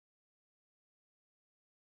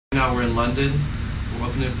now we're in London. We're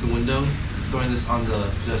opening up the window, throwing this on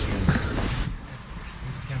the pedestrians.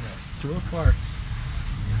 Throw it far.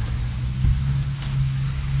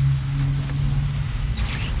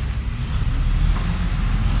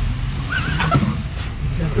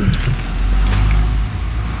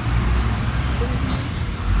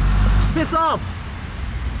 Piss off!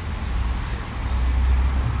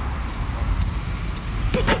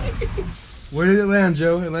 Where did it land,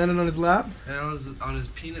 Joe? It landed on his lap? And on his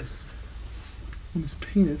penis. On his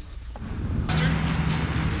penis.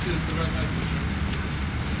 This is the red light district.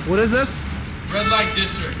 What is this? Red light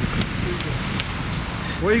district.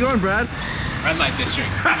 Where are you going, Brad? Red light district.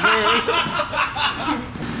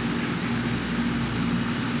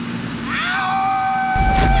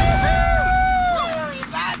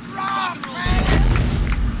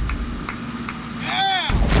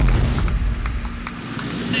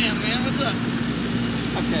 Damn, man, what's up?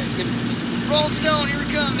 Okay, good. Rolling Stone, here we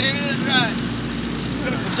come, baby, that's right.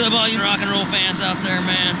 What's up, all you rock and roll fans out there,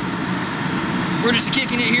 man? We're just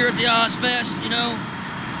kicking it here at the Ozfest, you know?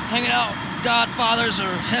 Hanging out with godfathers or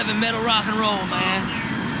heavy metal rock and roll, man.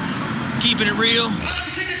 Keeping it real. I'd like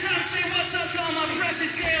to take the time to say what's up to all my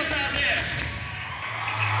precious scales out there.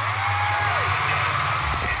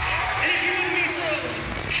 And if you wouldn't be so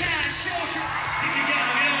kind, social, if you got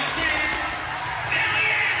me, you know what I'm saying?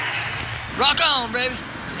 Rock on, baby.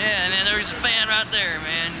 Yeah, man, there's a fan right there,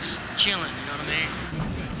 man. Just chilling, you know what I mean?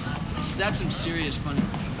 That's some serious fun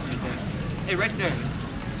right there. Hey, right there.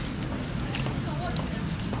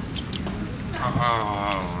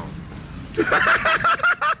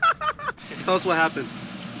 Tell us what happened.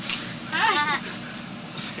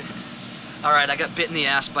 All right, I got bit in the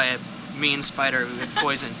ass by a mean spider who had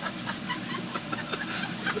poison.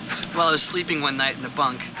 While I was sleeping one night in the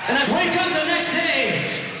bunk. And I wake up the next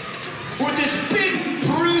day with this big,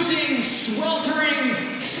 bruising,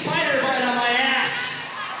 sweltering spider bite on my ass.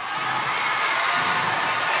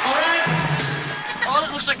 All right? All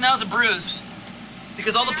it looks like now is a bruise.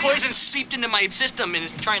 Because all the poison seeped into my system and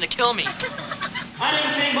is trying to kill me. I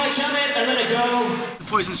didn't think much of it, I let it go. The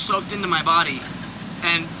poison soaked into my body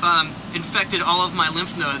and infected all of my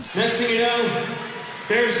lymph nodes. Next thing you know,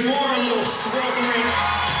 there's more little sweltering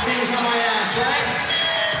things on my ass, right?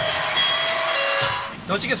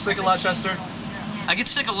 Don't you get sick a lot, Chester? I get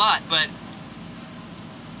sick a lot, but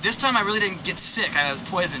this time I really didn't get sick. I was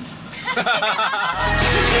poisoned.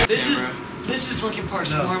 This is Linkin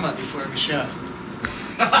Park's warm-up before every show.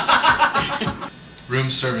 Room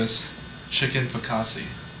service. Chicken fricassee.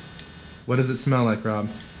 What does it smell like, Rob?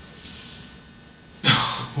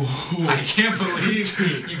 I can't believe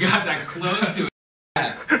you got that close to it.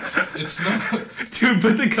 It smells like... Dude,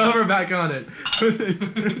 put the cover back on it.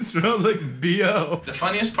 It smells like B.O. The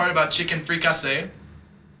funniest part about chicken fricassee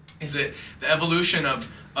is that the evolution of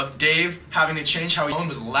Dave having to change how he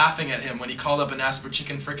was laughing at him when he called up and asked for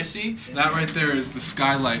chicken fricassee. That right there is the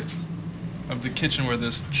skylight of the kitchen where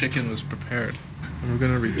this chicken was prepared. And we're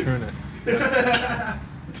gonna return it.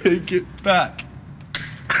 Take it back.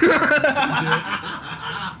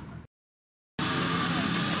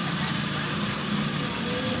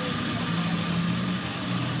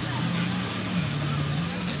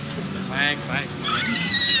 Thanks.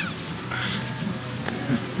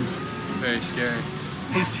 Very scary.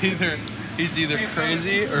 He's either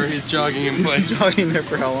crazy or he's jogging in place. Jogging there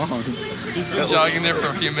for how long? He's been jogging there for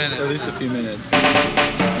a few minutes. At least a few minutes.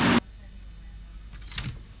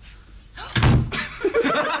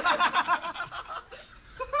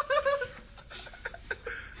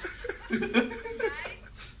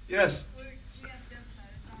 Yes.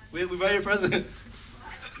 We brought your present.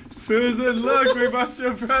 Susan, look, we brought you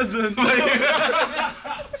a present.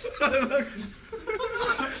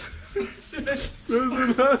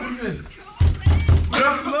 Susan, look.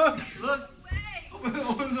 Just look. Look. Open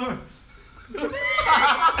the door.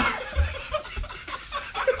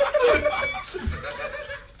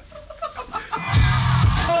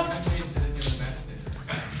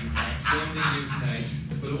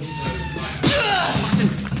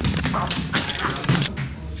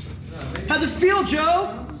 How's it feel,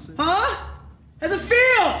 Joe? Huh?